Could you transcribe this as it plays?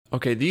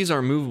Okay, these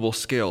are movable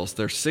scales.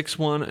 They're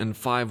 6-1 and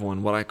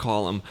 5-1, what I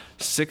call them,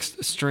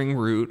 sixth string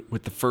root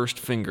with the first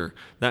finger.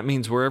 That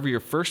means wherever your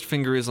first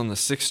finger is on the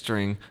sixth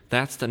string,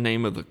 that's the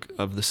name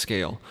of the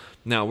scale.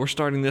 Now, we're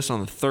starting this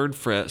on the 3rd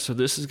fret, so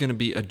this is going to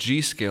be a G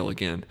scale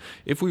again.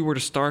 If we were to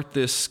start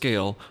this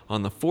scale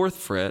on the 4th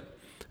fret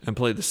and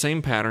play the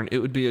same pattern, it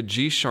would be a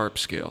G sharp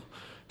scale.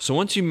 So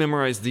once you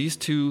memorize these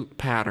two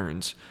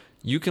patterns,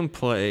 you can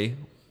play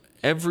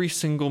every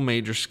single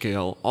major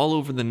scale all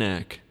over the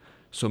neck.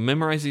 So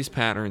memorize these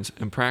patterns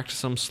and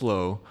practice them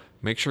slow.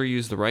 Make sure you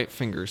use the right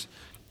fingers.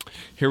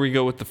 Here we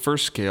go with the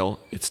first scale.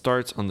 It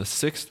starts on the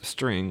 6th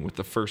string with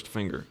the first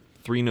finger,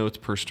 3 notes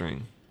per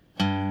string.